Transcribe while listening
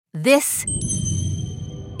This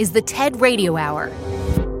is the TED Radio Hour.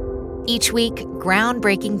 Each week,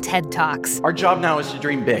 groundbreaking TED Talks. Our job now is to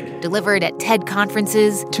dream big. Delivered at TED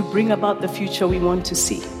conferences. To bring about the future we want to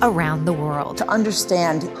see. Around the world. To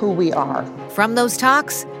understand who we are. From those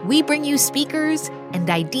talks, we bring you speakers and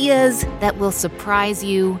ideas that will surprise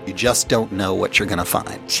you. You just don't know what you're going to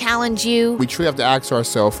find. Challenge you. We truly have to ask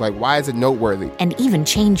ourselves, why is it noteworthy? And even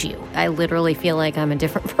change you. I literally feel like I'm a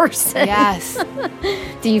different person. Yes.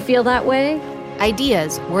 Do you feel that way?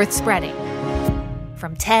 Ideas worth spreading.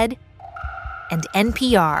 From TED and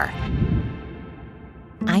NPR.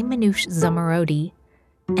 I'm Manoush Zomorodi,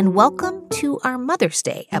 and welcome to our Mother's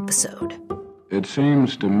Day episode. It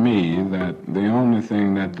seems to me that the only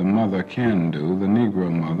thing that the mother can do, the Negro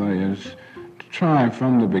mother, is to try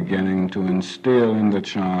from the beginning to instill in the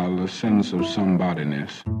child a sense of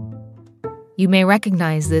somebodyness. You may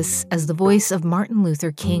recognize this as the voice of Martin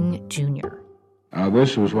Luther King, Jr.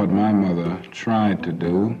 This was what my mother tried to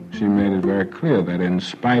do. She made it very clear that in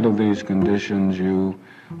spite of these conditions, you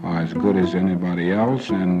are as good as anybody else,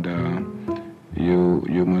 and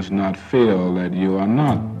you must not feel that you are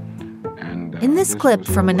not. In this clip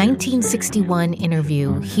from a 1961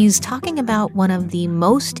 interview, he's talking about one of the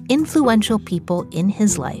most influential people in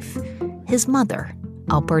his life, his mother,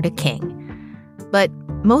 Alberta King. But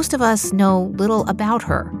most of us know little about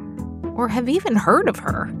her, or have even heard of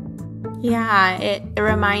her. Yeah, it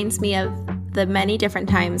reminds me of the many different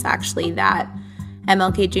times, actually, that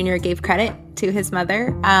MLK Jr. gave credit to his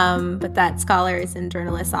mother, but that scholars and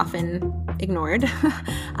journalists often ignored,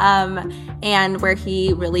 and where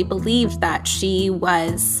he really believed that she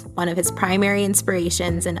was one of his primary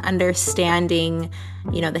inspirations in understanding,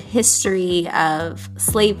 the history of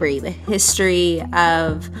slavery, the history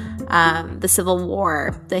of the Civil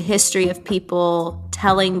War, the history of people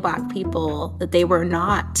telling Black people that they were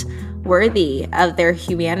not worthy of their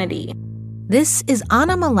humanity. This is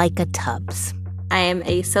Anna Malaika Tubbs. I am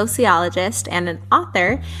a sociologist and an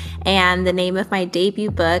author, and the name of my debut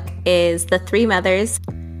book is The Three Mothers: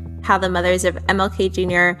 How the Mothers of MLK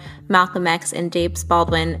Jr., Malcolm X, and James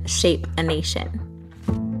Baldwin Shape a Nation.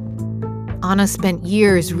 Anna spent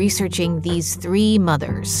years researching these three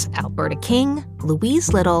mothers, Alberta King,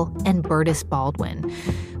 Louise Little, and Bertus Baldwin,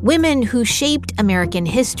 women who shaped American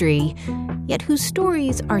history, yet whose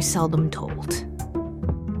stories are seldom told.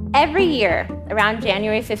 Every year, around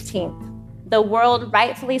January 15th, the world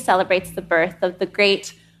rightfully celebrates the birth of the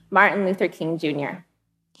great Martin Luther King Jr.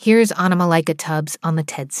 Here's Anna Malaika Tubbs on the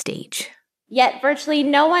TED stage. Yet virtually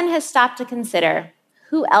no one has stopped to consider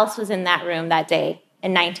who else was in that room that day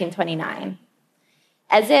in 1929.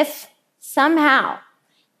 As if, somehow,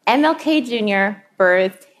 MLK Jr.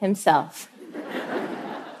 birthed himself.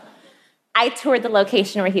 I toured the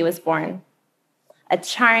location where he was born, a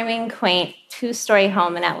charming, quaint, two-story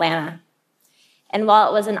home in Atlanta. And while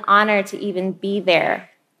it was an honor to even be there,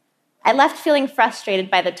 I left feeling frustrated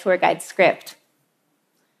by the tour guide script.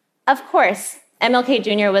 Of course, MLK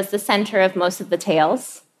Jr. was the center of most of the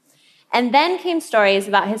tales. And then came stories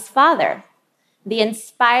about his father, the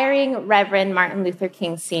inspiring Reverend Martin Luther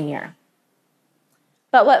King Sr.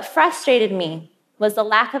 But what frustrated me was the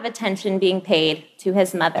lack of attention being paid to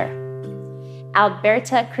his mother,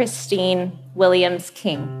 Alberta Christine Williams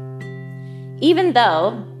King. Even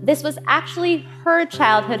though this was actually her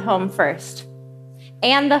childhood home first,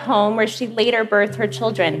 and the home where she later birthed her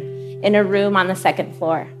children in a room on the second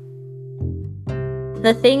floor.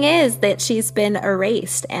 The thing is that she's been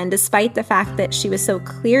erased, and despite the fact that she was so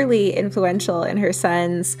clearly influential in her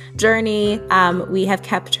son's journey, we have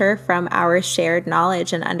kept her from our shared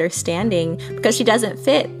knowledge and understanding because she doesn't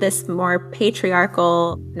fit this more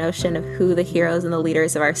patriarchal notion of who the heroes and the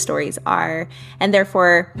leaders of our stories are, and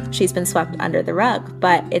therefore she's been swept under the rug.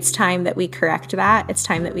 But it's time that we correct that. It's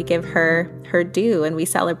time that we give her her due, and we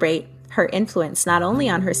celebrate her influence not only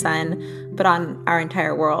on her son, but on our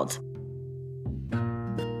entire world.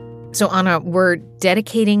 So, Anna, we're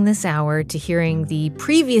dedicating this hour to hearing the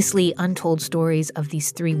previously untold stories of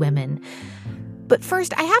these three women. But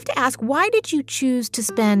first, I have to ask, why did you choose to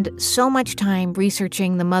spend so much time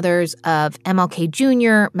researching the mothers of MLK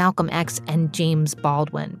Jr., Malcolm X, and James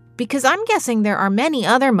Baldwin? Because I'm guessing there are many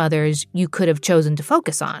other mothers you could have chosen to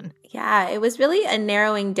focus on. Yeah, it was really a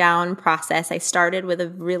narrowing down process. I started with a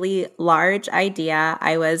really large idea.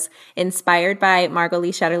 I was inspired by Margot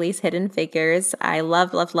Lee Shetterly's Hidden Figures. I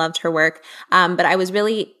loved her work, but I was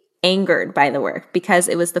really angered by the work because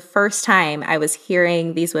it was the first time I was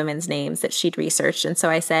hearing these women's names that she'd researched. And so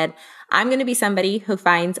I said, I'm going to be somebody who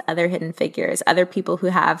finds other hidden figures, other people who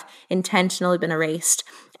have intentionally been erased.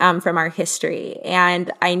 from our history.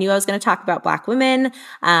 And I knew I was going to talk about Black women.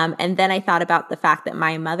 And then I thought about the fact that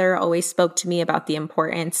my mother always spoke to me about the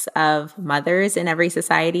importance of mothers in every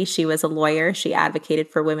society. She was a lawyer. She advocated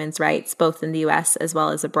for women's rights, both in the US as well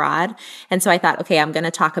as abroad. And so I thought, okay, I'm going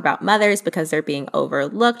to talk about mothers because they're being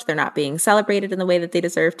overlooked. They're not being celebrated in the way that they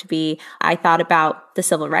deserve to be. I thought about the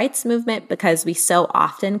civil rights movement because we so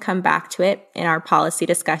often come back to it in our policy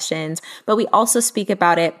discussions, but we also speak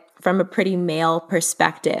about it from a pretty male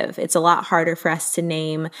perspective. It's a lot harder for us to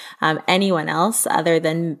name anyone else other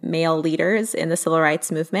than male leaders in the civil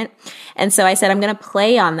rights movement. And so I said, I'm going to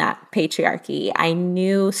play on that patriarchy. I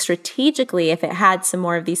knew strategically if it had some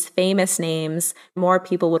more of these famous names, more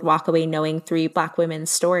people would walk away knowing 3 Black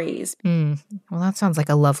women's stories. Well, that sounds like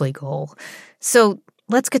a lovely goal. So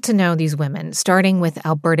let's get to know these women, starting with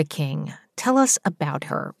Alberta King. Tell us about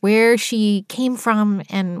her, where she came from,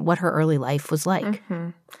 and what her early life was like.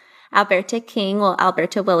 Alberta King,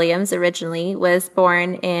 Alberta Williams originally was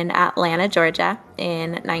born in Atlanta, Georgia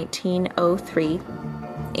in 1903.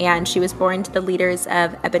 And she was born to the leaders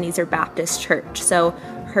of Ebenezer Baptist Church. So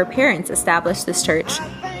her parents established this church.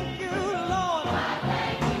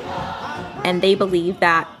 And they believed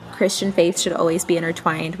that Christian faith should always be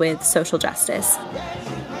intertwined with social justice.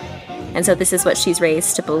 And so this is what she's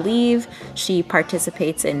raised to believe. She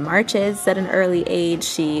participates in marches at an early age.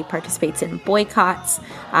 She participates in boycotts.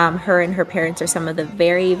 Her and her parents are some of the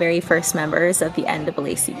very, very first members of the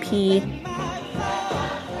NAACP.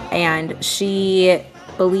 And she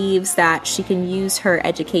believes that she can use her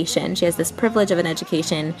education. She has this privilege of an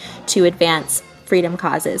education to advance freedom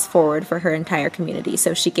causes forward for her entire community.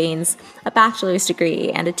 So she gains a bachelor's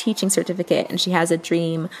degree and a teaching certificate, and she has a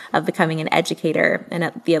dream of becoming an educator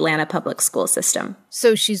in the Atlanta public school system.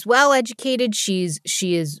 So she's well educated. She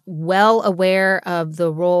is well aware of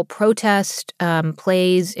the role protest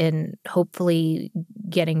plays in hopefully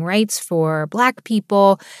getting rights for Black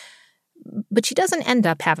people, but she doesn't end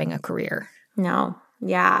up having a career. No.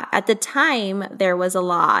 Yeah. At the time, there was a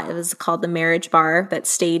law. It was called the marriage bar that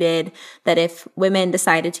stated that if women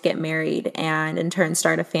decided to get married and in turn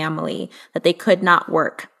start a family, that they could not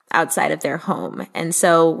work outside of their home. And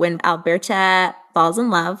so when Alberta falls in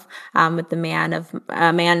love with a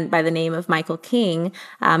man by the name of Michael King,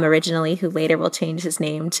 originally, who later will change his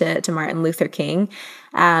name to Martin Luther King,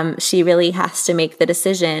 she really has to make the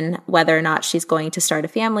decision whether or not she's going to start a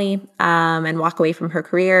family and walk away from her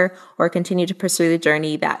career or continue to pursue the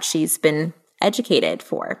journey that she's been educated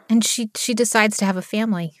for. And she decides to have a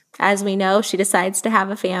family. As we know, she decides to have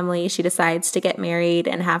a family. She decides to get married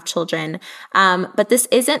and have children. But this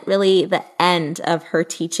isn't really the end of her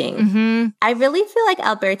teaching. I really feel like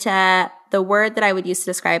Alberta, the word that I would use to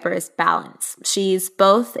describe her is balance. She's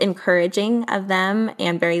both encouraging of them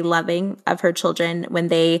and very loving of her children. When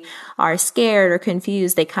they are scared or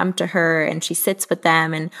confused, they come to her and she sits with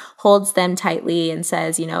them and holds them tightly and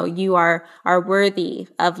says, you are worthy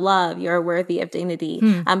of love. You are worthy of dignity.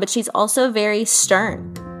 But she's also very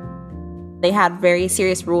stern. They had very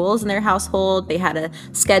serious rules in their household. They had a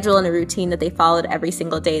schedule and a routine that they followed every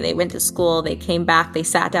single day. They went to school, they came back, they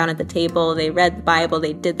sat down at the table, they read the Bible,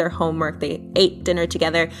 they did their homework, they ate dinner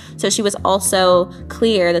together. So she was also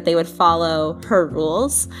clear that they would follow her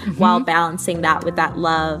rules while balancing that with that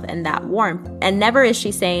love and that warmth. And never is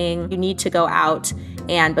she saying, you need to go out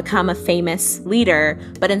and become a famous leader,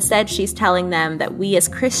 but instead she's telling them that we as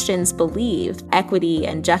Christians believe equity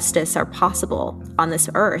and justice are possible on this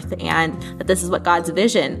earth and that this is what God's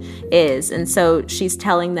vision is. And so she's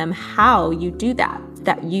telling them how you do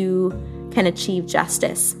that you can achieve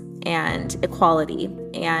justice and equality,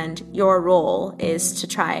 and your role is to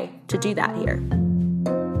try to do that here.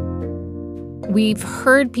 We've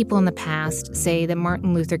heard people in the past say that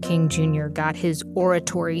Martin Luther King Jr. got his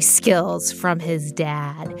oratory skills from his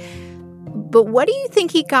dad. But what do you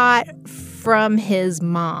think he got from his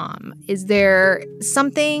mom? Is there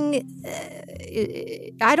something,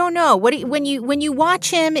 I don't know. When you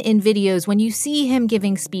watch him in videos, when you see him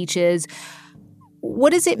giving speeches,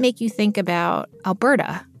 what does it make you think about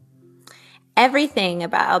Alberta? Everything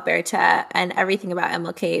about Alberta and everything about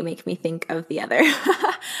MLK make me think of the other.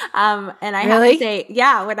 And I have to say,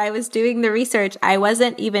 when I was doing the research, I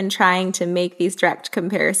wasn't even trying to make these direct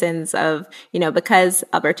comparisons of, because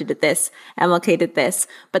Alberta did this, MLK did this,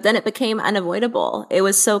 but then it became unavoidable. It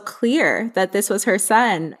was so clear that this was her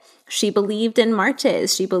son. She believed in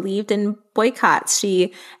marches. She believed in boycotts.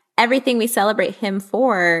 Everything we celebrate him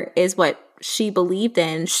for is what she believed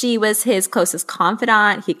in. She was his closest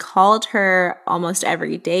confidant. He called her almost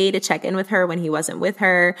every day to check in with her when he wasn't with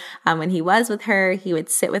her. When he was with her, he would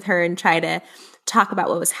sit with her and try to talk about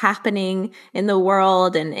what was happening in the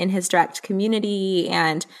world and in his direct community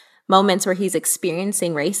and moments where he's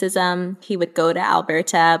experiencing racism. He would go to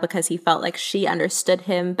Alberta because he felt like she understood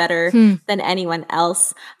him better than anyone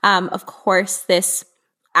else. Of course, this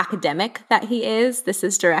academic that he is, this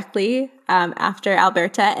is directly after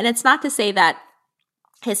Alberta. And it's not to say that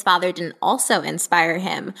his father didn't also inspire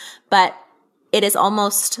him, but it is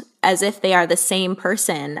almost as if they are the same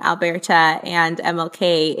person, Alberta and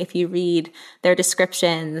MLK, if you read their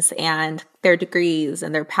descriptions and their degrees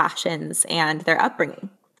and their passions and their upbringing.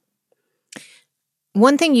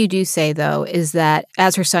 One thing you do say, though, is that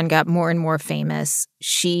as her son got more and more famous,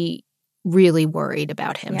 she really worried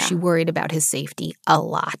about him. Yeah. She worried about his safety a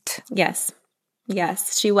lot. Yes.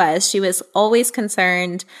 Yes, she was. She was always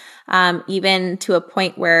concerned, even to a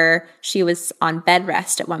point where she was on bed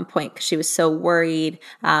rest at one point because she was so worried.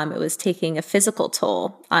 It was taking a physical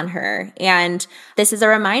toll on her. And this is a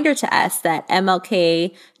reminder to us that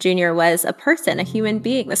MLK Jr. was a person, a human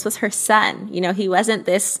being. This was her son. You know, he wasn't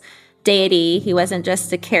this deity. He wasn't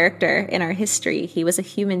just a character in our history. He was a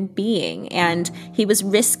human being, and he was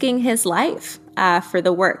risking his life for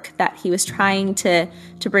the work that he was trying to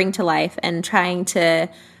bring to life and trying to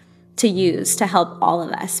use to help all of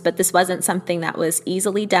us. But this wasn't something that was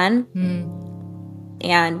easily done.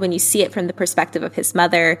 And when you see it from the perspective of his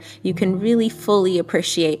mother, you can really fully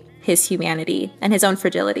appreciate his humanity and his own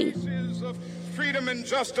fragility. Freedom and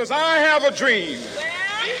justice. I have a dream.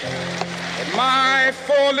 My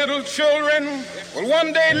 4 little children will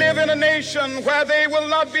one day live in a nation where they will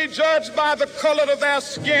not be judged by the color of their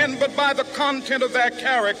skin, but by the content of their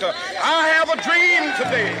character. I have a dream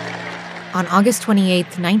today. On August 28,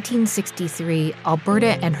 1963,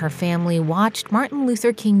 Alberta and her family watched Martin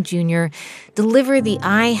Luther King Jr. deliver the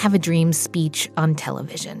I Have a Dream speech on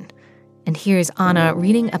television. And here's Anna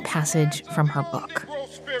reading a passage from her book.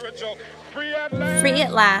 Free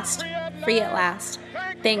at last, free at last.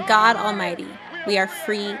 Thank God Almighty, we are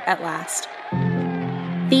free at last.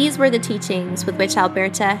 These were the teachings with which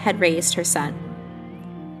Alberta had raised her son.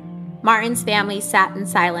 Martin's family sat in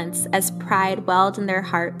silence as pride welled in their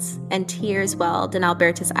hearts and tears welled in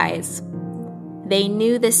Alberta's eyes. They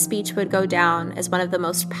knew this speech would go down as one of the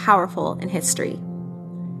most powerful in history.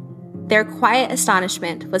 Their quiet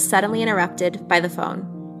astonishment was suddenly interrupted by the phone.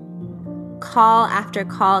 Call after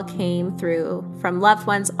call came through from loved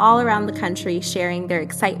ones all around the country sharing their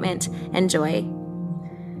excitement and joy.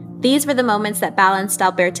 These were the moments that balanced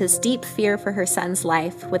Alberta's deep fear for her son's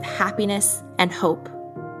life with happiness and hope.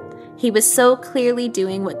 He was so clearly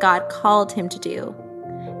doing what God called him to do,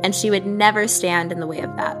 and she would never stand in the way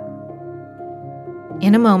of that.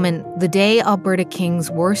 In a moment, the day Alberta King's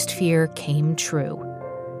worst fear came true.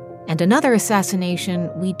 And another assassination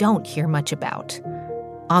we don't hear much about.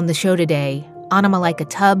 On the show today, Anna Malaika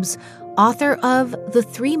Tubbs, author of The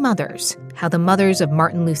Three Mothers, How the Mothers of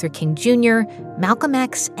Martin Luther King Jr., Malcolm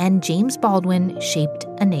X, and James Baldwin Shaped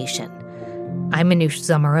a Nation. I'm Manoush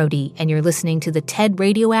Zomorodi, and you're listening to the TED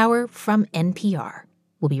Radio Hour from NPR.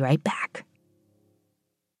 We'll be right back.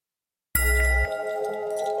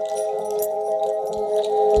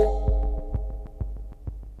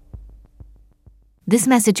 This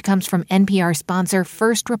message comes from NPR sponsor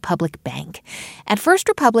First Republic Bank. At First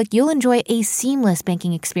Republic, you'll enjoy a seamless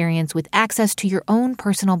banking experience with access to your own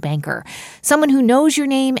personal banker, someone who knows your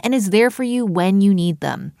name and is there for you when you need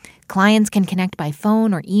them. Clients can connect by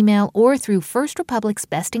phone or email or through First Republic's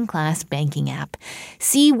best-in-class banking app.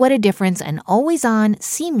 See what a difference an always-on,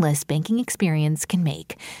 seamless banking experience can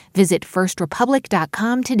make. Visit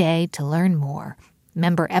firstrepublic.com today to learn more.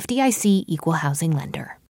 Member FDIC Equal Housing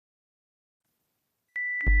Lender.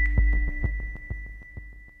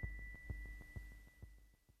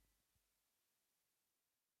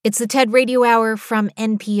 It's the TED Radio Hour from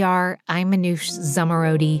NPR. I'm Manoush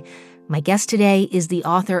Zomorodi. My guest today is the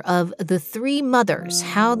author of The Three Mothers,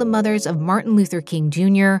 How the Mothers of Martin Luther King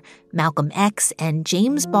Jr., Malcolm X, and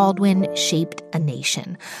James Baldwin Shaped a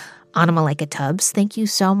Nation. Anna Malaika Tubbs, thank you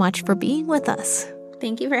so much for being with us.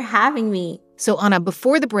 Thank you for having me. So, Anna,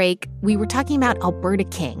 before the break, we were talking about Alberta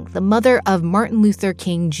King, the mother of Martin Luther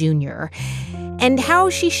King Jr., and how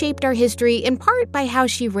she shaped our history in part by how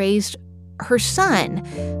she raised her son.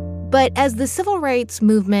 But as the civil rights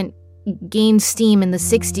movement gained steam in the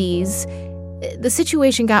 60s, the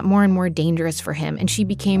situation got more and more dangerous for him, and she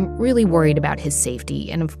became really worried about his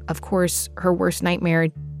safety. And of course, her worst nightmare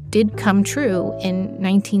did come true in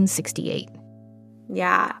 1968.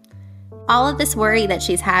 Yeah. All of this worry that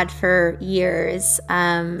she's had for years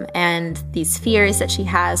and these fears that she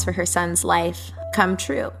has for her son's life come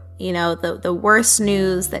true. you know, the worst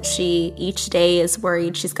news that she each day is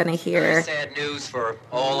worried she's going to hear. Very sad news for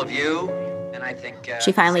all of you, and I think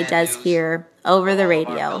she finally does hear over the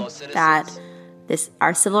radio that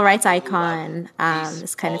our civil rights icon,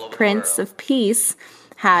 this kind of Prince of Peace,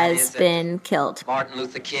 has been killed. Martin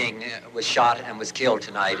Luther King was shot and was killed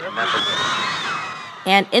tonight in Memphis.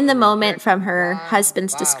 And in the moment, from her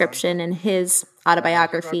husband's description in his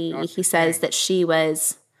autobiography, he says that she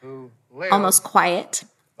was almost quiet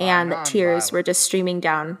and that tears were just streaming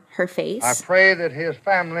down her face. I pray that his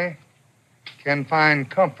family can find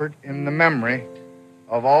comfort in the memory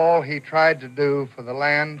of all he tried to do for the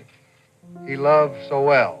land he loved so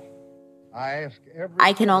well.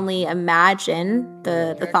 I can only imagine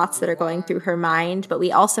the thoughts that are going through her mind, but we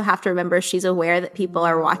also have to remember she's aware that people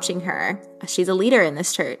are watching her. She's a leader in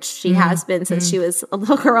this church. She has been since she was a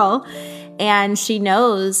little girl, and she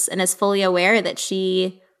knows and is fully aware that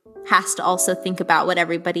she has to also think about what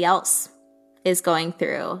everybody else is going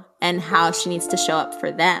through and how she needs to show up for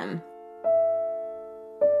them.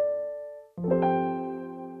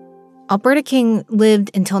 Alberta King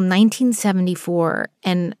lived until 1974,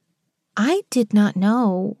 and I did not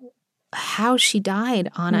know how she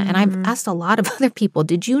died, Anna. And I've asked a lot of other people,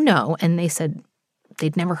 did you know? And they said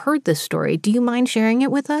they'd never heard this story. Do you mind sharing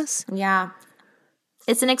it with us? Yeah.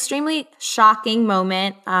 It's an extremely shocking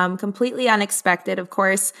moment, completely unexpected. Of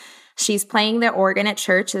course, she's playing the organ at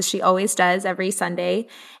church, as she always does every Sunday.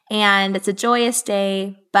 And it's a joyous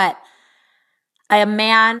day, but a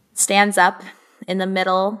man stands up in the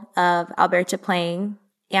middle of Alberta playing,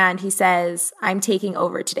 and he says, "I'm taking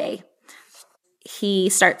over today." He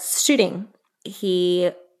starts shooting. He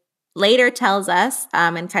later tells us,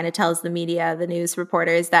 and kind of tells the media, the news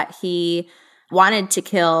reporters, that he wanted to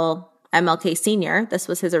kill MLK Sr. This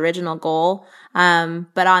was his original goal.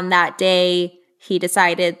 But on that day, he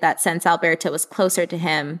decided that since Alberta was closer to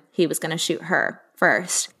him, he was going to shoot her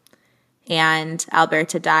first. And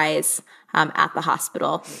Alberta dies at the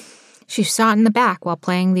hospital. She shot in the back while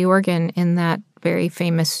playing the organ in that very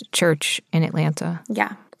famous church in Atlanta.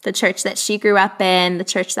 Yeah. The church that she grew up in, the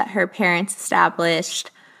church that her parents established,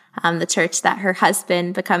 the church that her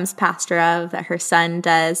husband becomes pastor of, that her son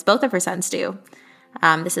does. Both of her sons do.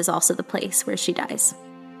 This is also the place where she dies.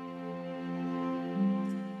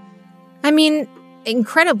 I mean,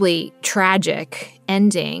 incredibly tragic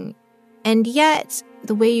ending. And yet,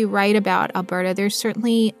 the way you write about Alberta, there's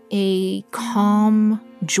certainly a calm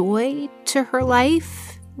joy to her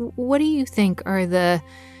life. What do you think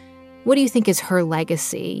is her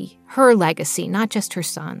legacy? Her legacy, not just her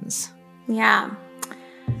son's. Yeah.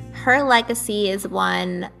 Her legacy is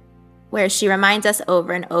one where she reminds us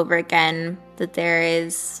over and over again that there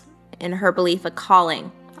is, in her belief, a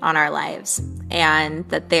calling on our lives, and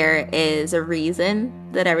that there is a reason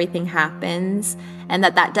that everything happens, and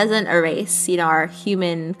that doesn't erase, our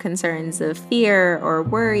human concerns of fear or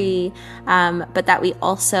worry, but that we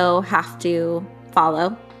also have to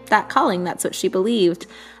follow that calling. That's what she believed.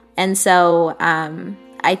 And so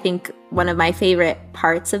I think one of my favorite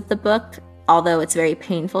parts of the book, although it's very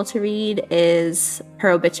painful to read, is her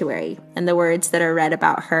obituary and the words that are read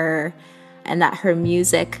about her, and that her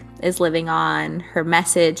music is living on, her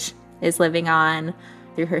message is living on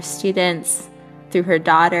through her students, through her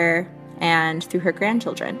daughter, and through her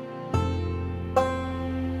grandchildren.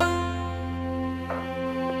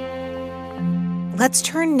 Let's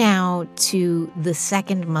turn now to the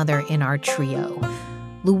second mother in our trio.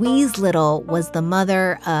 Louise Little was the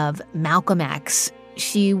mother of Malcolm X.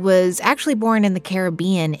 She was actually born in the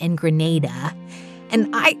Caribbean in Grenada. And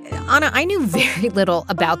I knew very little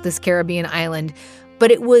about this Caribbean island, but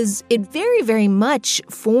it very, very much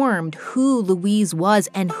formed who Louise was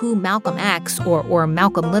and who Malcolm X, or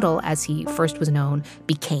Malcolm Little as he first was known,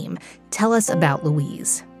 became. Tell us about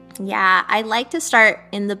Louise. Yeah, I like to start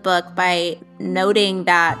in the book by noting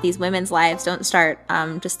that these women's lives don't start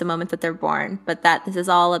just the moment that they're born, but that this is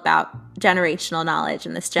all about generational knowledge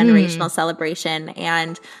and this generational celebration.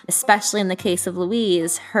 And especially in the case of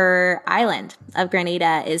Louise, her island of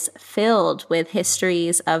Grenada is filled with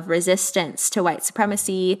histories of resistance to white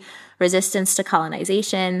supremacy, resistance to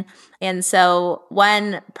colonization. And so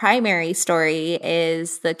one primary story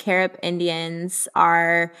is the Carib Indians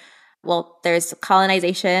there's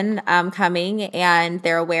colonization coming, and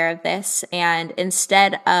they're aware of this. And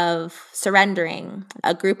instead of surrendering,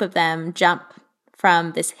 a group of them jump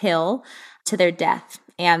from this hill to their death.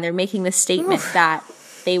 And they're making the statement that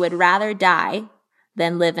they would rather die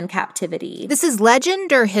than live in captivity. This is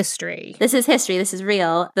legend or history? This is history. This is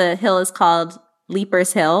real. The hill is called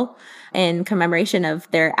Leapers Hill in commemoration of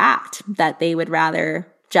their act, that they would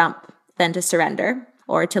rather jump than to surrender.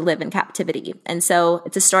 or to live in captivity. And so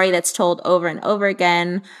it's a story that's told over and over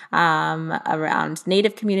again around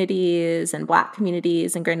Native communities and Black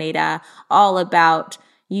communities in Grenada, all about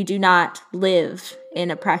you do not live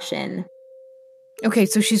in oppression. Okay,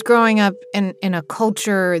 so she's growing up in a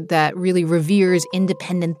culture that really reveres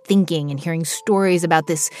independent thinking and hearing stories about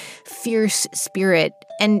this fierce spirit.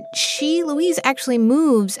 And Louise actually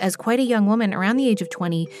moves as quite a young woman around the age of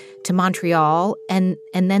 20 to Montreal and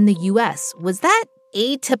then the U.S. Was that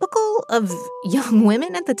atypical of young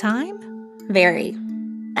women at the time? Very.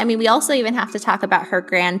 I mean, we also even have to talk about her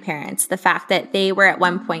grandparents, the fact that they were at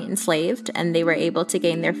one point enslaved and they were able to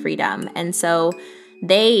gain their freedom. And so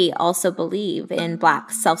they also believe in Black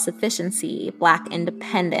self-sufficiency, Black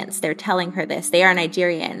independence. They're telling her this. They are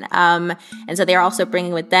Nigerian. And so they're also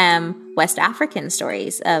bringing with them West African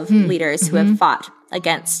stories of leaders who have fought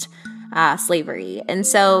against slavery. And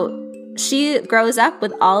so she grows up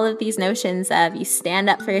with all of these notions of you stand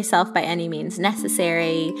up for yourself by any means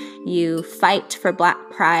necessary, you fight for Black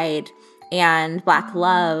pride and Black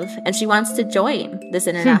love, and she wants to join this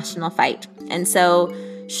international fight. And so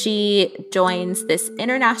she joins this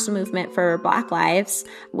international movement for Black lives,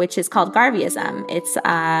 which is called Garveyism. It's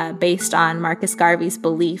based on Marcus Garvey's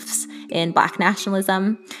beliefs in Black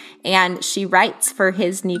nationalism, and she writes for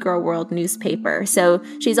his Negro World newspaper. So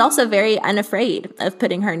she's also very unafraid of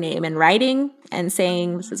putting her name in writing and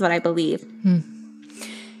saying, this is what I believe.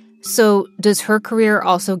 So does her career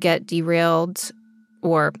also get derailed?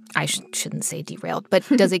 Or I shouldn't say derailed, but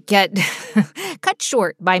does it get cut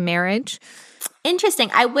short by marriage? Interesting.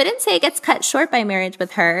 I wouldn't say it gets cut short by marriage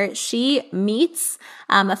with her. She meets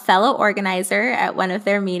a fellow organizer at one of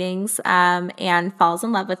their meetings and falls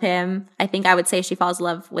in love with him. I think I would say she falls in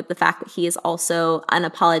love with the fact that he is also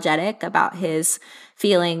unapologetic about his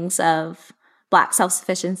feelings of Black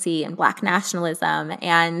self-sufficiency and Black nationalism.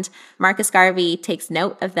 And Marcus Garvey takes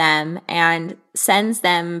note of them and sends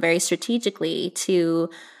them very strategically to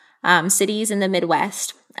cities in the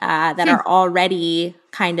Midwest that are already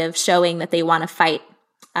kind of showing that they want to fight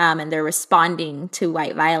and they're responding to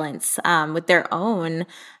white violence with their own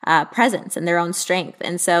presence and their own strength.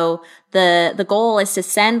 And so the goal is to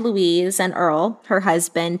send Louise and Earl, her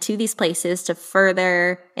husband, to these places to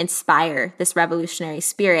further inspire this revolutionary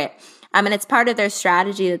spirit. And it's part of their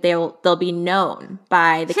strategy that they'll be known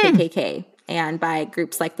by the KKK and by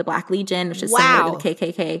groups like the Black Legion, which is similar to the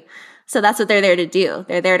KKK. So that's what they're there to do.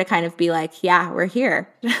 They're there to kind of be like, yeah, we're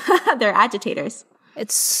here. They're agitators.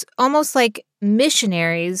 It's almost like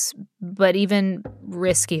missionaries, but even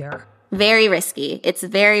riskier. Very risky. It's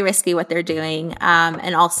very risky what they're doing,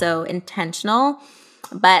 and also intentional.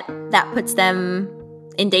 But that puts them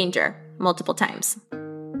in danger multiple times.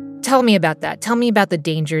 Tell me about that. Tell me about the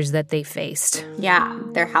dangers that they faced. Yeah,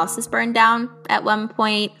 their house is burned down at one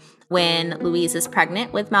point. When Louise is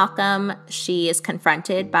pregnant with Malcolm, she is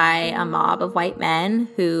confronted by a mob of white men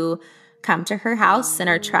who come to her house and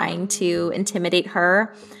are trying to intimidate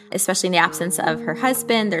her, especially in the absence of her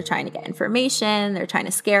husband. They're trying to get information. They're trying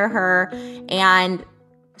to scare her. And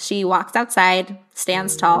she walks outside,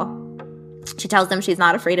 stands tall. She tells them she's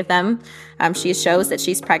not afraid of them. She shows that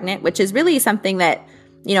she's pregnant, which is really something that,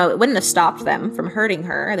 you know, it wouldn't have stopped them from hurting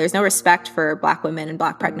her. There's no respect for Black women and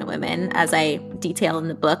Black pregnant women, as I detail in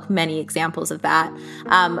the book, many examples of that.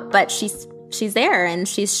 But she's there and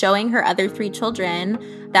she's showing her other 3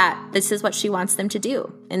 children that this is what she wants them to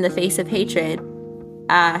do in the face of hatred.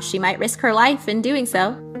 She might risk her life in doing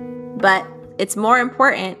so, but it's more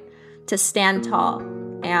important to stand tall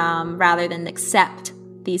rather than accept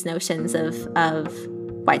these notions of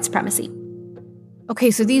white supremacy. Okay,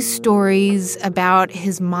 so these stories about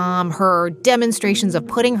his mom, her demonstrations of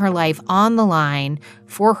putting her life on the line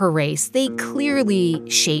for her race, they clearly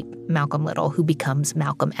shape Malcolm Little, who becomes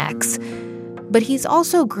Malcolm X. But he's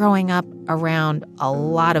also growing up around a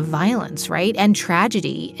lot of violence, right? And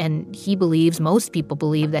tragedy. And he believes, most people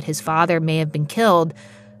believe, that his father may have been killed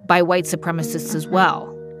by white supremacists as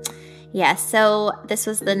well. Yes, so this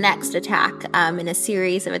was the next attack in a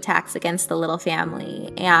series of attacks against the Little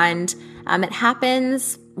family. And it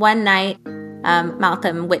happens one night.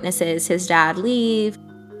 Malcolm witnesses his dad leave.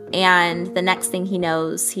 And the next thing he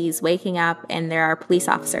knows, he's waking up and there are police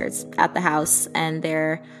officers at the house. And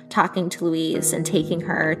they're talking to Louise and taking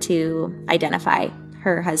her to identify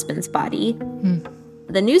her husband's body.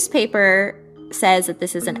 The newspaper says that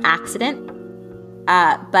this is an accident.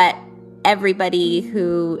 But everybody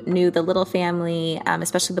who knew the Little family,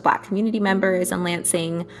 especially the Black community members in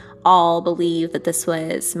Lansing, all believe that this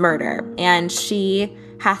was murder. And she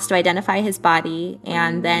has to identify his body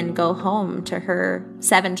and then go home to her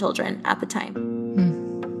 7 children at the time.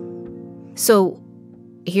 So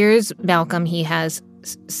here's Malcolm. He has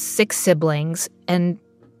 6 siblings, and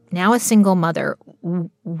now a single mother.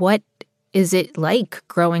 What is it like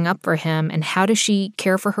growing up for him, and how does she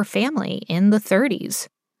care for her family in the 30s?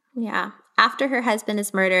 Yeah. After her husband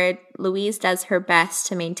is murdered, Louise does her best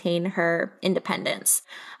to maintain her independence.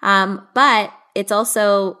 But it's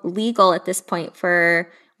also legal at this point for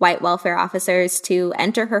white welfare officers to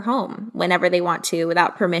enter her home whenever they want to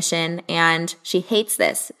without permission. And she hates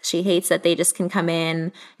this. She hates that they just can come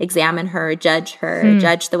in, examine her, judge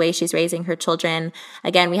the way she's raising her children.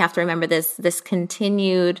 Again, we have to remember this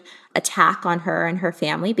continued attack on her and her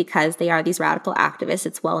family because they are these radical activists.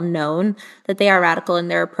 It's well known that they are radical in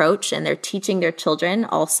their approach, and they're teaching their children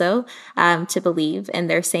also to believe in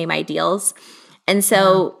their same ideals. And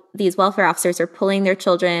so these welfare officers are pulling their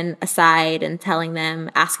children aside and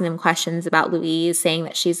asking them questions about Louise, saying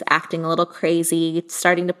that she's acting a little crazy,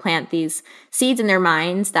 starting to plant these seeds in their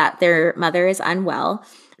minds that their mother is unwell.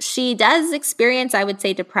 She does experience, I would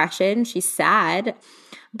say, depression. She's sad.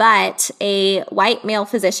 But a white male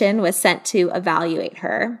physician was sent to evaluate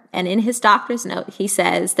her. And in his doctor's note, he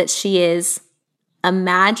says that she is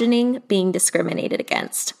imagining being discriminated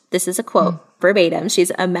against. This is a quote verbatim.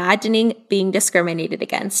 She's imagining being discriminated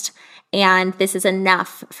against. And this is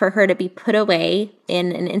enough for her to be put away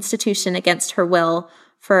in an institution against her will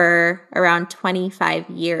for around 25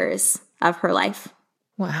 years of her life.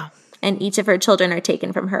 Wow. And each of her children are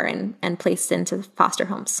taken from her and placed into foster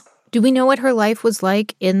homes. Do we know what her life was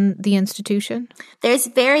like in the institution? There's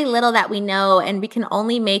very little that we know, and we can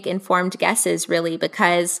only make informed guesses, really,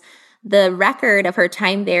 because the record of her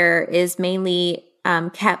time there is mainly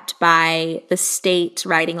kept by the state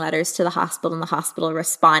writing letters to the hospital and the hospital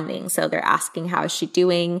responding. So they're asking, how is she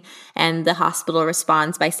doing? And the hospital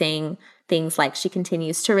responds by saying things like, she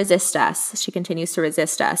continues to resist us. She continues to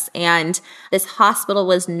resist us. And this hospital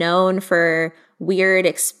was known for weird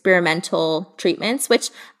experimental treatments,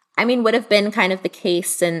 which would have been kind of the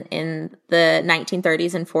case in the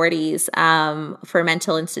 1930s and 40s for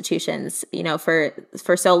mental institutions.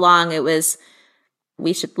 For so long it was,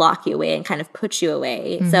 we should lock you away and kind of put you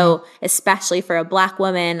away. Mm-hmm. So especially for a Black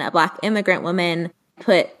woman, a Black immigrant woman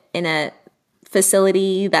put in a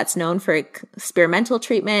facility that's known for experimental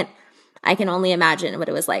treatment, I can only imagine what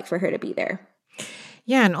it was like for her to be there.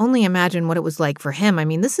 Yeah, and only imagine what it was like for him.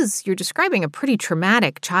 You're describing a pretty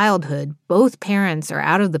traumatic childhood. Both parents are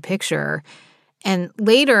out of the picture. And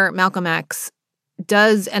later, Malcolm X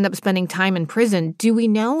does end up spending time in prison. Do we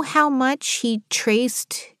know how much he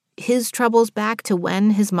traced his troubles back to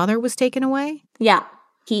when his mother was taken away? Yeah.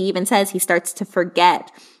 He even says he starts to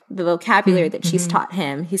forget the vocabulary that she's taught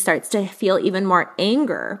him. He starts to feel even more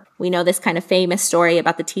anger. We know this kind of famous story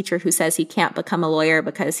about the teacher who says he can't become a lawyer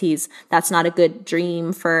because that's not a good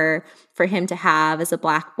dream for him to have as a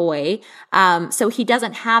Black boy. So he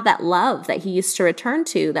doesn't have that love that he used to return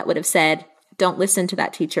to that would have said, don't listen to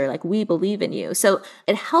that teacher, like, we believe in you. So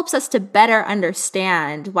it helps us to better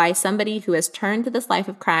understand why somebody who has turned to this life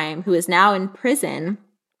of crime, who is now in prison,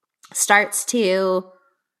 starts to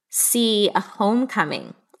see a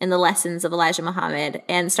homecoming in the lessons of Elijah Muhammad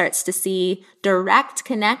and starts to see direct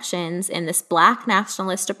connections in this Black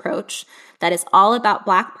nationalist approach that is all about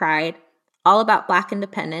Black pride, all about Black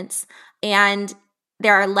independence. And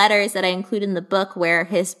there are letters that I include in the book where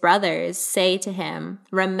his brothers say to him,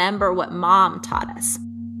 remember what Mom taught us.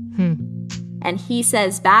 And he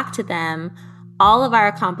says back to them, all of our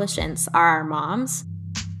accomplishments are our mom's.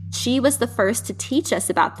 She was the first to teach us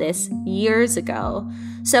about this years ago.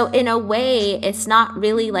 So in a way, it's not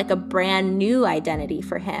really like a brand new identity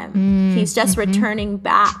for him. He's just returning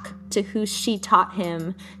back to who she taught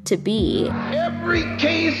him to be. Every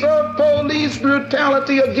case of police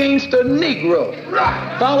brutality against a Negro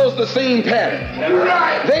follows the same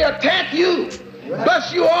pattern. They attack you,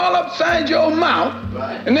 bust you all upside your mouth,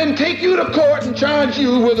 and then take you to court and charge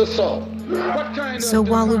you with assault. So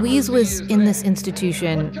while Louise was in this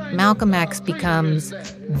institution, Malcolm X becomes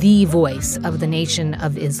the voice of the Nation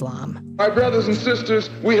of Islam. My brothers and sisters,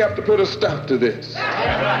 we have to put a stop to this.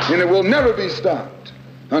 And it will never be stopped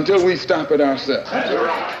until we stop it ourselves.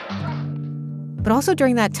 But also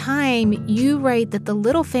during that time, you write that the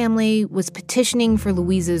Little family was petitioning for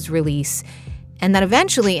Louise's release, and that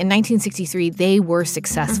eventually, in 1963, they were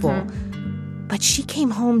successful. But she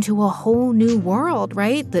came home to a whole new world,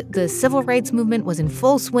 right? The civil rights movement was in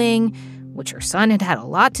full swing, which her son had a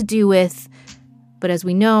lot to do with. But as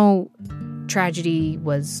we know, tragedy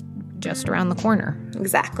was just around the corner.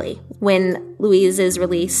 Exactly. When Louise is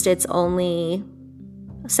released, it's only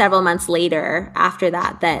several months later after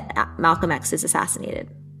that Malcolm X is assassinated.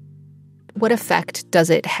 What effect does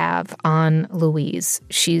it have on Louise?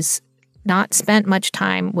 She's not spent much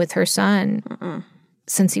time with her son.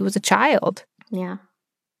 since he was a child. Yeah.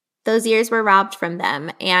 Those years were robbed from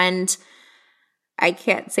them. And I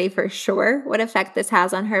can't say for sure what effect this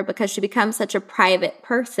has on her because she becomes such a private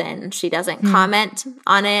person. She doesn't comment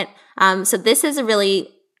on it. So this is a really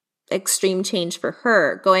extreme change for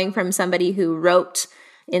her, going from somebody who wrote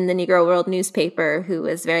in the Negro World newspaper, who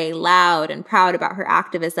was very loud and proud about her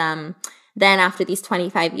activism. Then after these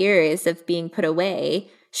 25 years of being put away,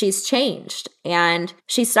 she's changed. And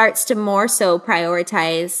she starts to more so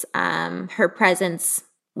prioritize her presence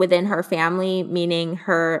within her family, meaning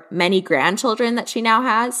her many grandchildren that she now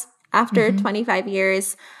has after 25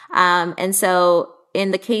 years. And so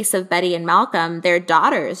in the case of Betty and Malcolm, their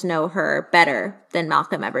daughters know her better than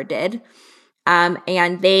Malcolm ever did.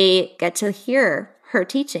 And they get to hear her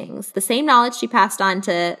teachings. The same knowledge she passed on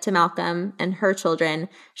to Malcolm and her children,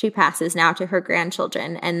 she passes now to her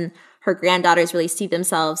grandchildren. And her granddaughters really see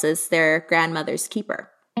themselves as their grandmother's keeper.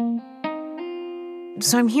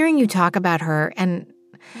 So I'm hearing you talk about her, and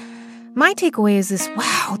my takeaway is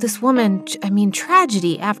this woman,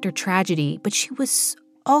 tragedy after tragedy, but she was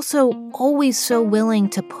also always so willing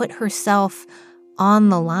to put herself on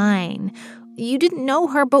the line. You didn't know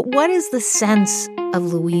her, but what is the sense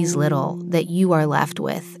of Louise Little that you are left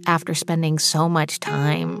with after spending so much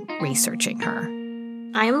time researching her?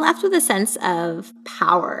 I'm left with a sense of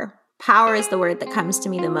power. Power is the word that comes to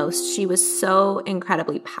me the most. She was so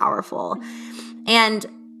incredibly powerful. And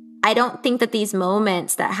I don't think that these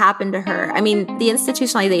moments that happened to her, the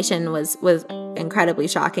institutionalization was incredibly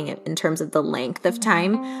shocking in terms of the length of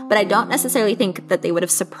time, but I don't necessarily think that they would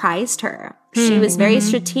have surprised her. She was very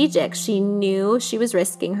strategic. She knew she was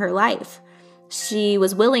risking her life. She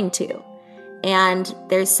was willing to. And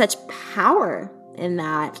there's such power in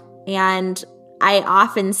that. And I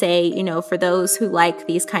often say, for those who like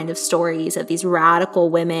these kind of stories of these radical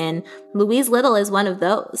women, Louise Little is one of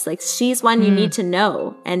those. Like, she's one you need to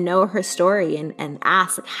know and know her story and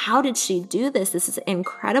ask, like, how did she do this? This is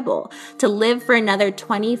incredible. To live for another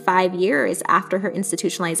 25 years after her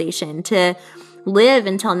institutionalization, to live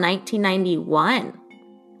until 1991.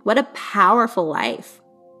 What a powerful life.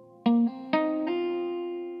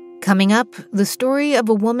 Coming up, the story of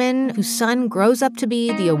a woman whose son grows up to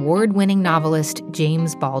be the award-winning novelist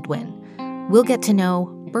James Baldwin. We'll get to know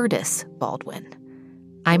Bertus Baldwin.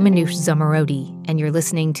 I'm Manoush Zomorodi, and you're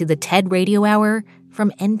listening to the TED Radio Hour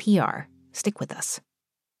from NPR. Stick with us.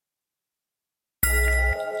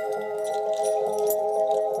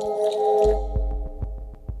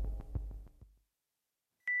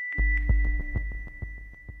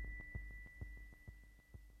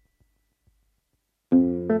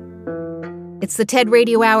 It's the TED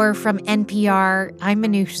Radio Hour from NPR. I'm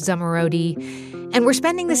Manoush Zomorodi, and we're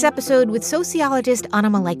spending this episode with sociologist Anna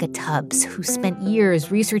Malaika Tubbs, who spent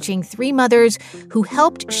years researching three mothers who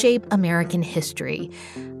helped shape American history.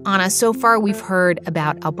 Anna, so far we've heard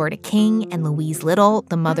about Alberta King and Louise Little,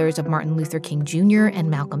 the mothers of Martin Luther King Jr. and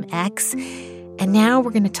Malcolm X. And now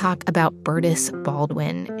we're going to talk about Bertus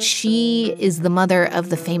Baldwin. She is the mother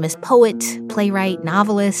of the famous poet, playwright,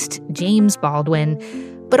 novelist James Baldwin,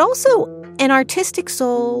 but also an artistic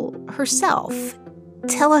soul herself.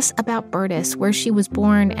 Tell us about Bertus, where she was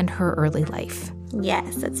born, and her early life.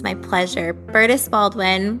 Yes, it's my pleasure. Bertus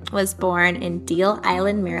Baldwin was born in Deal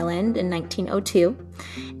Island, Maryland in 1902,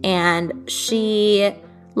 and she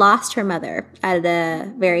lost her mother at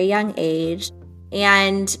a very young age.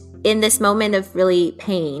 And in this moment of really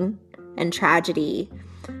pain and tragedy,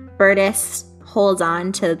 Bertus holds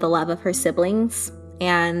on to the love of her siblings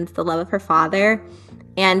and the love of her father,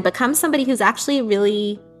 and becomes somebody who's actually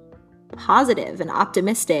really positive and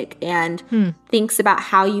optimistic and thinks about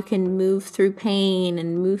how you can move through pain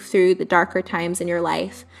and move through the darker times in your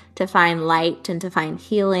life to find light and to find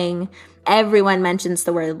healing. Everyone mentions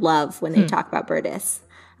the word love when they talk about Bertus.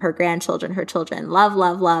 Her grandchildren, her children, love,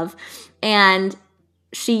 love, love. And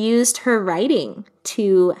she used her writing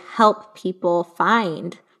to help people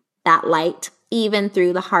find that light, even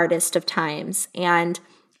through the hardest of times, and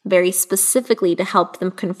very specifically to help them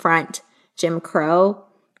confront Jim Crow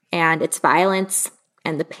and its violence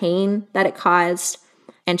and the pain that it caused.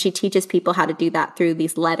 And she teaches people how to do that through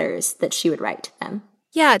these letters that she would write to them.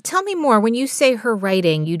 Yeah, tell me more. When you say her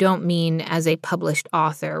writing, you don't mean as a published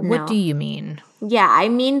author. No. What do you mean? Yeah, I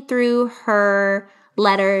mean through her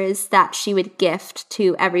letters that she would gift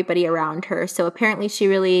to everybody around her. So apparently she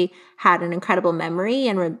really had an incredible memory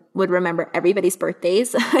and would remember everybody's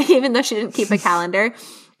birthdays, even though she didn't keep a calendar.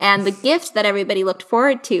 And the gift that everybody looked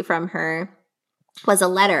forward to from her was a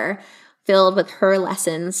letter filled with her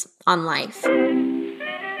lessons on life.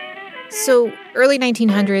 So, early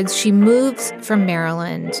 1900s, she moves from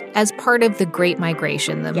Maryland as part of the Great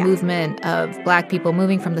Migration, the movement of Black people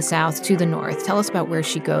moving from the South to the North. Tell us about where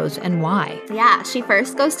she goes and why. Yeah, she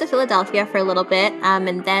first goes to Philadelphia for a little bit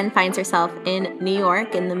and then finds herself in New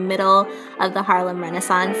York in the middle of the Harlem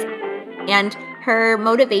Renaissance. And her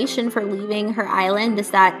motivation for leaving her island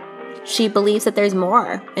is that she believes that there's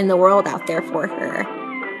more in the world out there for her.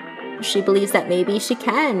 She believes that maybe she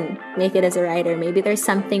can make it as a writer. Maybe there's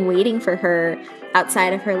something waiting for her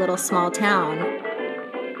outside of her little small town.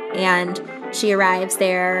 And she arrives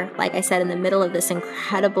there, like I said, in the middle of this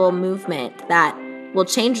incredible movement that will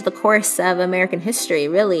change the course of American history,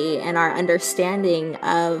 really, and our understanding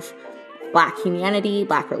of Black humanity,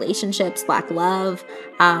 Black relationships, Black love,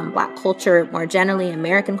 Black culture more generally,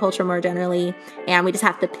 American culture more generally. And we just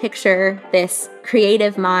have to picture this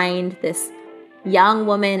creative mind, this young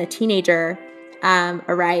woman, a teenager,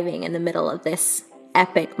 arriving in the middle of this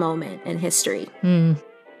epic moment in history.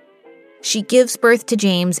 She gives birth to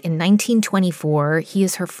James in 1924. He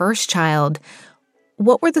is her first child.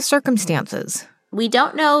 What were the circumstances? We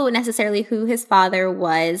don't know necessarily who his father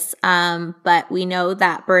was, but we know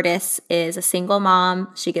that Bertis is a single mom.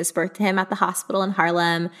 She gives birth to him at the hospital in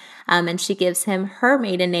Harlem, and she gives him her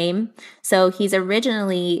maiden name. So he's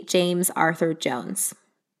originally James Arthur Jones.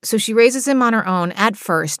 So she raises him on her own at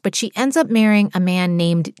first, but she ends up marrying a man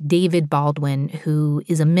named David Baldwin, who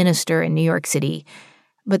is a minister in New York City.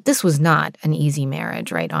 But this was not an easy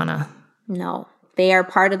marriage, right, Anna? No. They are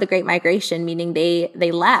part of the Great Migration, meaning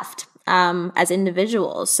they left as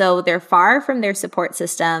individuals. So they're far from their support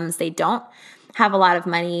systems. They don't have a lot of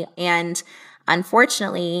money. And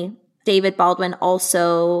unfortunately, David Baldwin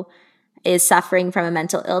also is suffering from a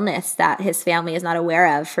mental illness that his family is not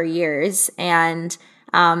aware of for years. And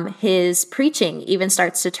his preaching even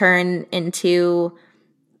starts to turn into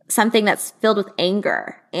something that's filled with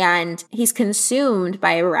anger. And he's consumed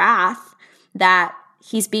by wrath that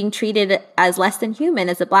he's being treated as less than human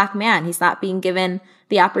as a Black man. He's not being given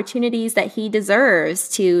the opportunities that he deserves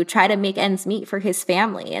to try to make ends meet for his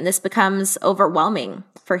family. And this becomes overwhelming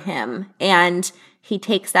for him. And he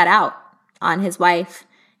takes that out on his wife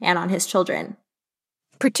and on his children.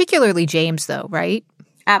 Particularly James, though, right?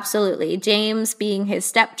 Absolutely. James being his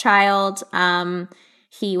stepchild,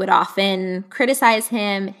 he would often criticize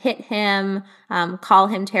him, hit him, call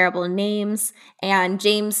him terrible names. And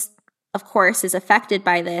James, of course, is affected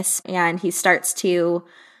by this, and he starts to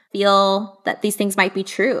feel that these things might be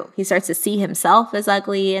true. He starts to see himself as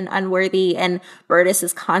ugly and unworthy, and Bertis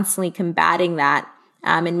is constantly combating that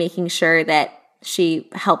and making sure that she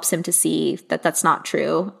helps him to see that that's not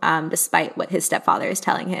true, despite what his stepfather is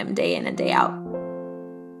telling him day in and day out.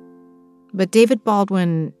 But David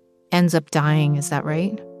Baldwin ends up dying, is that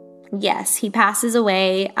right? Yes, he passes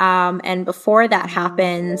away. And before that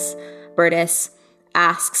happens, Bertis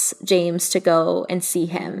asks James to go and see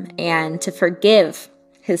him and to forgive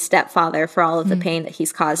his stepfather for all of the pain that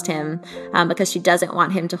he's caused him, because she doesn't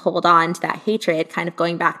want him to hold on to that hatred, kind of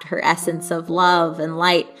going back to her essence of love and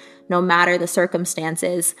light. No matter the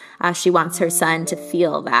circumstances, she wants her son to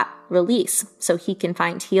feel that release so he can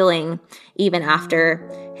find healing even after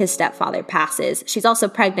his stepfather passes. She's also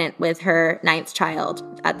pregnant with her 9th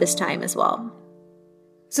child at this time as well.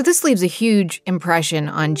 So this leaves a huge impression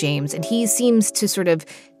on James, and he seems to sort of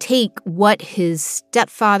take what his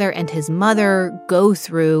stepfather and his mother go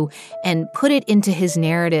through and put it into his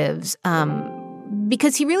narratives,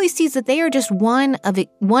 because he really sees that they are just one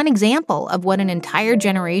example of what an entire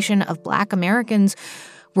generation of Black Americans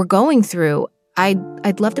were going through.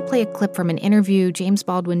 I'd love to play a clip from an interview James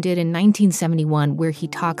Baldwin did in 1971 where he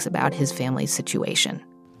talks about his family's situation.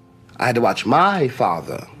 I had to watch my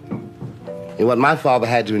father and what my father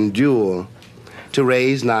had to endure to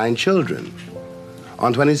raise 9 children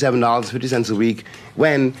on $27.50 a week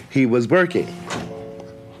when he was working.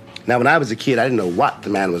 Now, when I was a kid, I didn't know what the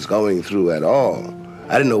man was going through at all.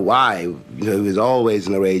 I didn't know why, he was always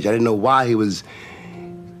in a rage. I didn't know why he was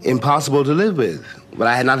impossible to live with. But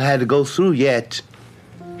I had not had to go through yet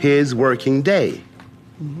his working day.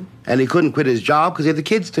 Mm-hmm. And he couldn't quit his job because he had the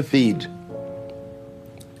kids to feed.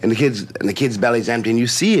 And the kids' belly's empty, and you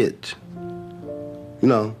see it.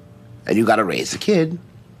 And you got to raise the kid.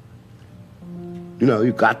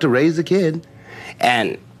 You got to raise the kid.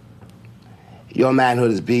 And your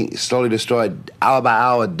manhood is being slowly destroyed hour by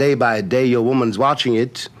hour, day by day. Your woman's watching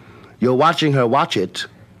it. You're watching her watch it.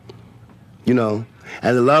 And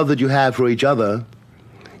the love that you have for each other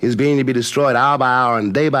is being to be destroyed hour by hour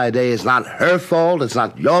and day by day. It's not her fault. It's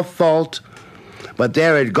not your fault. But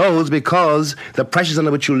there it goes because the pressures under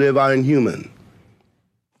which you live are inhuman.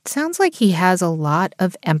 Sounds like he has a lot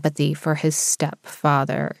of empathy for his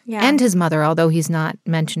stepfather and his mother, although he's not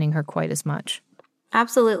mentioning her quite as much.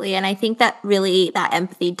 Absolutely. And I think that really that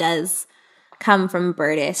empathy does come from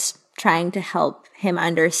Burtis trying to help him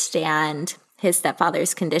understand his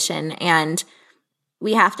stepfather's condition. And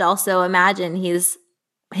we have to also imagine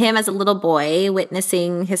him as a little boy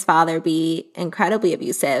witnessing his father be incredibly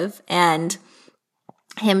abusive and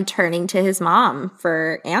him turning to his mom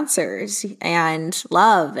for answers and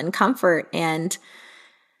love and comfort. And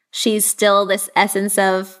she's still this essence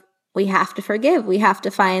of, we have to forgive, we have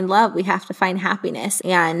to find love, we have to find happiness.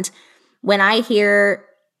 And when I hear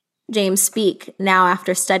James speak now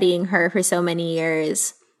after studying her for so many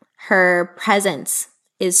years, her presence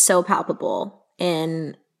is so palpable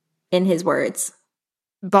in his words.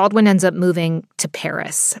 Baldwin ends up moving to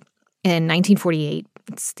Paris in 1948.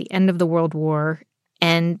 It's the end of the World War.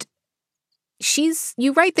 And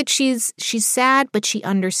you write that she's sad, but she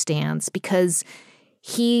understands because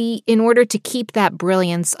in order to keep that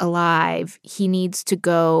brilliance alive, he needs to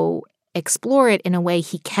go explore it in a way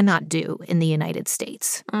he cannot do in the United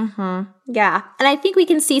States. Mm-hmm. Yeah. And I think we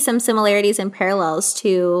can see some similarities and parallels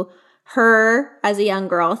to her as a young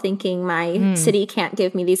girl thinking my city can't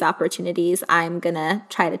give me these opportunities. I'm going to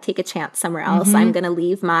try to take a chance somewhere else. Mm-hmm. I'm going to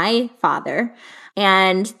leave my father.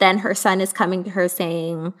 And then her son is coming to her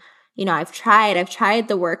saying, I've tried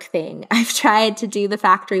the work thing. I've tried to do the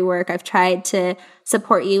factory work. I've tried to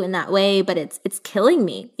support you in that way, but it's killing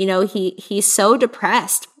me. He's so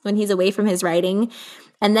depressed when he's away from his writing.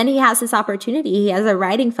 And then he has this opportunity. He has a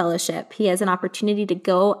writing fellowship. He has an opportunity to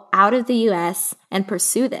go out of the U.S. and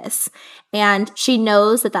pursue this. And she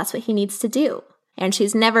knows that that's what he needs to do. And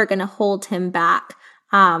she's never going to hold him back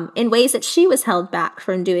in ways that she was held back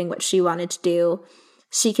from doing what she wanted to do.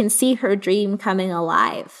 She can see her dream coming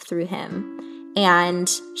alive through him.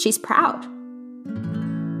 And she's proud.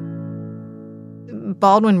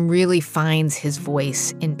 Baldwin really finds his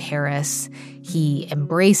voice in Paris. He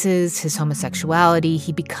embraces his homosexuality.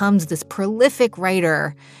 He becomes this prolific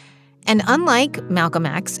writer. And unlike Malcolm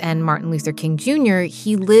X and Martin Luther King Jr.,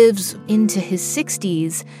 he lives into his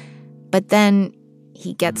 60s, but then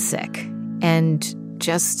he gets sick. And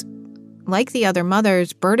just like the other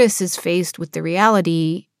mothers, Burtis is faced with the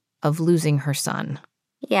reality of losing her son.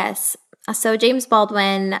 Yes. So James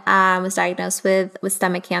Baldwin was diagnosed with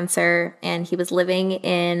stomach cancer, and he was living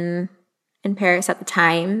in Paris at the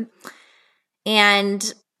time.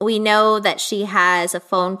 And we know that she has a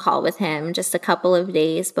phone call with him just a couple of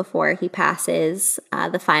days before he passes,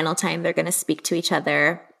 the final time they're going to speak to each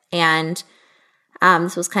other. And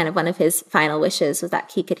this was kind of one of his final wishes, was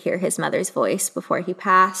that he could hear his mother's voice before he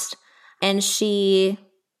passed. And she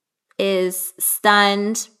is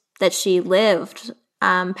stunned that she lived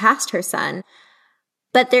past her son.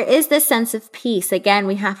 But there is this sense of peace. Again,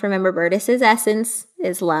 we have to remember Burtis's essence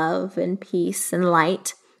is love and peace and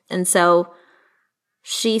light. And so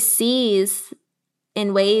she sees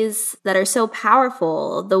in ways that are so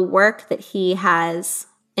powerful the work that he has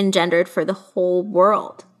engendered for the whole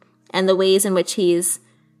world and the ways in which he's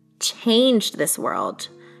changed this world.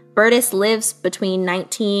 Burtis lives between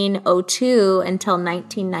 1902 until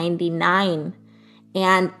 1999.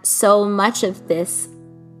 And so much of this,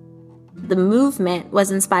 the movement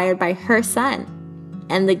was inspired by her son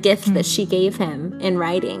and the gift that she gave him in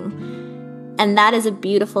writing. And that is a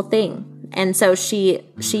beautiful thing. And so she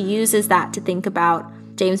uses that to think about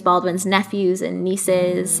James Baldwin's nephews and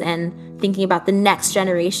nieces and thinking about the next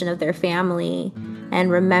generation of their family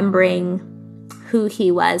and remembering who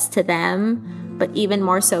he was to them, but even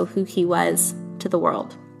more so who he was to the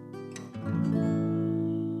world.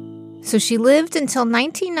 So she lived until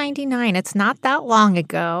 1999. It's not that long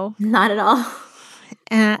ago. Not at all.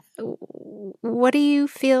 What do you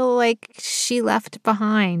feel like she left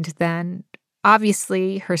behind then?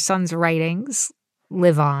 Obviously, her son's writings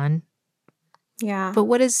live on. Yeah. But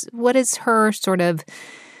what is her sort of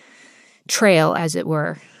trail, as it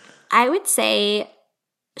were? I would say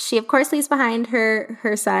she, of course, leaves behind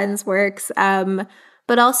her son's works,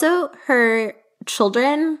 but also her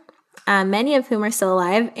children, many of whom are still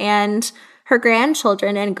alive, and her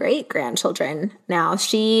grandchildren and great-grandchildren now.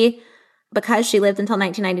 She, because she lived until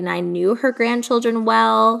 1999, knew her grandchildren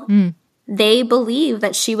well. They believe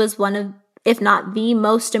that she was one of, if not the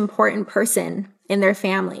most important person in their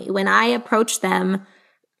family. When I approached them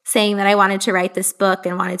saying that I wanted to write this book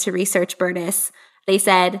and wanted to research Burtis, they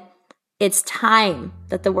said, it's time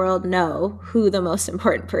that the world know who the most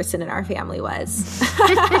important person in our family was.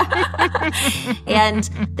 And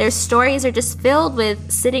their stories are just filled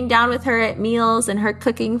with sitting down with her at meals and her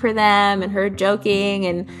cooking for them and her joking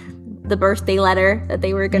and the birthday letter that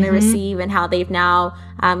they were going to receive, and how they've now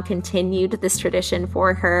continued this tradition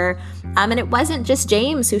for her. And it wasn't just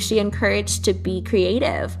James who she encouraged to be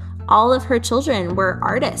creative. All of her children were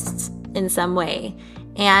artists in some way.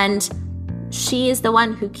 And she is the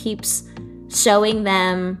one who keeps showing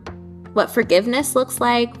them what forgiveness looks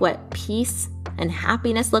like, what peace and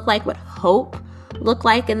happiness look like, what hope look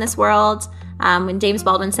like in this world. When James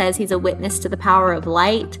Baldwin says he's a witness to the power of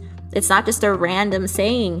light, it's not just a random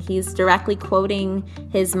saying. He's directly quoting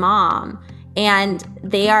his mom. And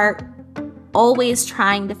they are always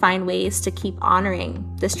trying to find ways to keep honoring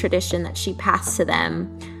this tradition that she passed to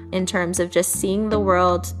them in terms of just seeing the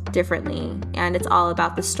world differently. And it's all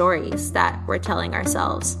about the stories that we're telling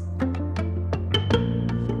ourselves.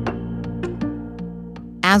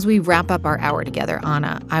 As we wrap up our hour together,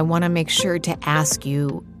 Anna, I want to make sure to ask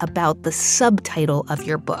you about the subtitle of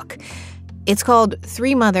your book. It's called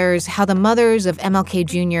Three Mothers: How the Mothers of MLK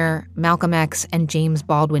Jr., Malcolm X, and James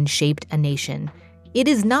Baldwin Shaped a Nation. It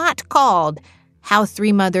is not called How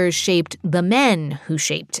Three Mothers Shaped the Men Who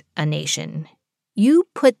Shaped a Nation. You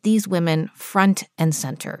put these women front and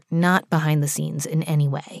center, not behind the scenes in any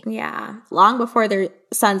way. Yeah. Long before their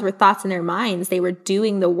sons were thoughts in their minds, they were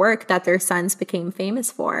doing the work that their sons became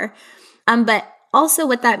famous for. But also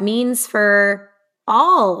what that means for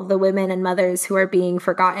all the women and mothers who are being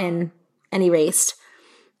forgotten and erased.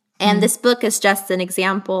 And this book is just an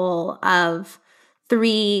example of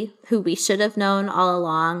three who we should have known all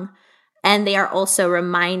along. And they are also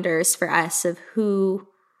reminders for us of who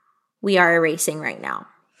we are erasing right now.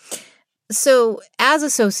 So, as a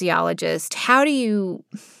sociologist, how do you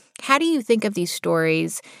think of these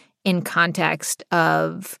stories in context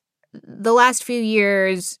of the last few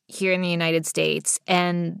years here in the United States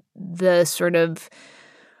and the sort of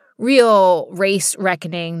real race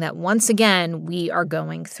reckoning that once again we are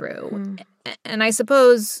going through? And I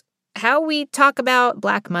suppose how we talk about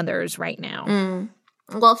Black mothers right now.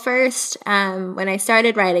 Well, first, when I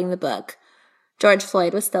started writing the book, George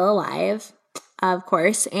Floyd was still alive, of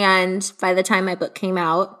course, and by the time my book came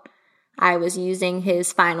out, I was using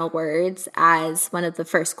his final words as one of the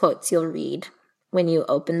first quotes you'll read when you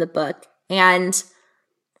open the book. And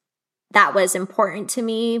that was important to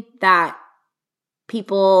me, that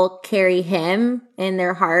people carry him in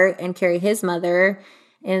their heart and carry his mother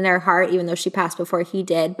in their heart, even though she passed before he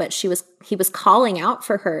did. But he was calling out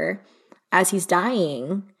for her as he's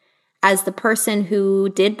dying, as the person who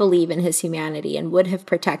did believe in his humanity and would have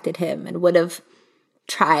protected him and would have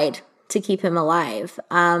tried to keep him alive.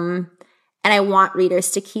 And I want readers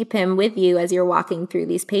to keep him with you as you're walking through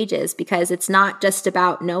these pages, because it's not just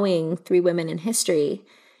about knowing three women in history.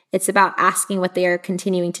 It's about asking what they are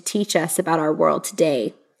continuing to teach us about our world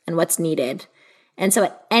today and what's needed. And so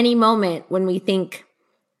at any moment when we think,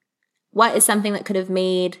 what is something that could have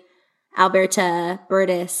made Alberta,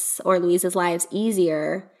 Bertus, or Louise's lives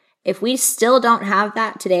easier, if we still don't have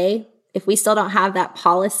that today, if we still don't have that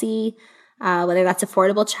policy, whether that's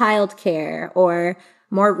affordable childcare or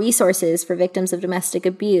more resources for victims of domestic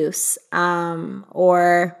abuse,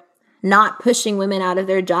 or not pushing women out of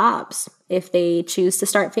their jobs if they choose to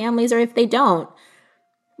start families or if they don't,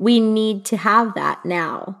 we need to have that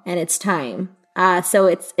now, and it's time. So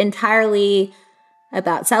it's entirely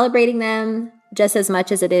about celebrating them just as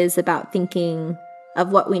much as it is about thinking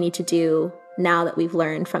of what we need to do now that we've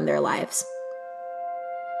learned from their lives.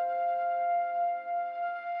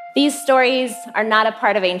 These stories are not a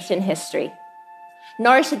part of ancient history,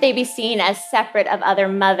 nor should they be seen as separate of other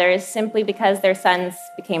mothers simply because their sons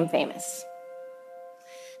became famous.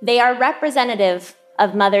 They are representative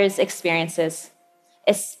of mothers' experiences,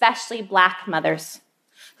 especially Black mothers,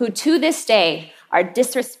 who to this day are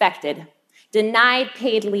disrespected, denied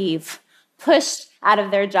paid leave, pushed out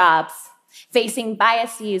of their jobs, facing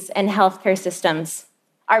biases in healthcare systems,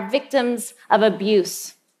 are victims of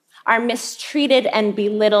abuse, are mistreated and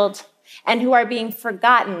belittled, and who are being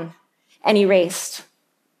forgotten and erased.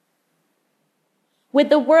 Would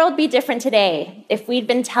the world be different today if we'd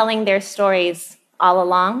been telling their stories all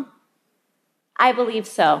along? I believe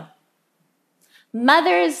so.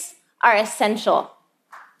 Mothers are essential.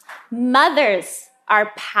 Mothers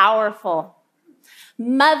are powerful.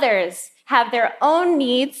 Mothers have their own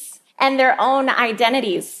needs and their own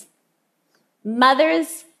identities.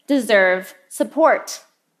 Mothers deserve support.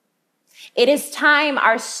 It is time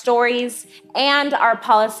our stories and our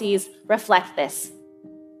policies reflect this.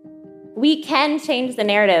 We can change the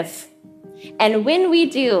narrative, and when we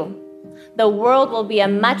do, the world will be a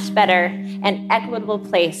much better and equitable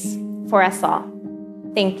place for us all.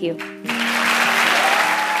 Thank you.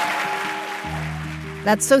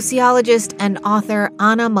 That's sociologist and author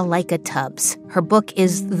Anna Malaika Tubbs. Her book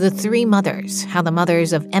is The Three Mothers: How the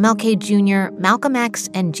Mothers of MLK Jr., Malcolm X,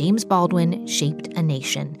 and James Baldwin Shaped a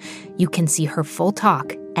Nation. You can see her full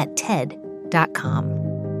talk at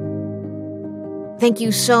TED.com. Thank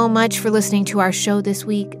you so much for listening to our show this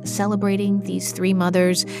week, celebrating these three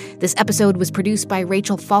mothers. This episode was produced by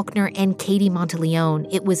Rachel Faulkner and Katie Monteleone.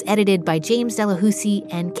 It was edited by James Delahousie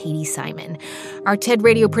and Katie Simon. Our TED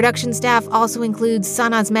Radio production staff also includes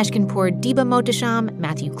Sanaz Meshkinpour, Diba Mohtasham,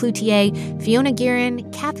 Matthew Cloutier, Fiona Guerin,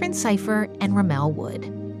 Catherine Cipher, and Ramel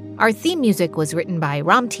Wood. Our theme music was written by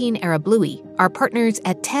Ramteen Arablouei. Our partners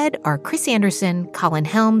at TED are Chris Anderson, Colin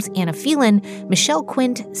Helms, Anna Phelan, Michelle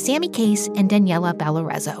Quint, Sammy Case, and Daniela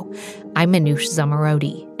Balarezzo. I'm Manoush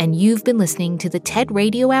Zomorodi, and you've been listening to the TED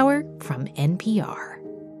Radio Hour from NPR.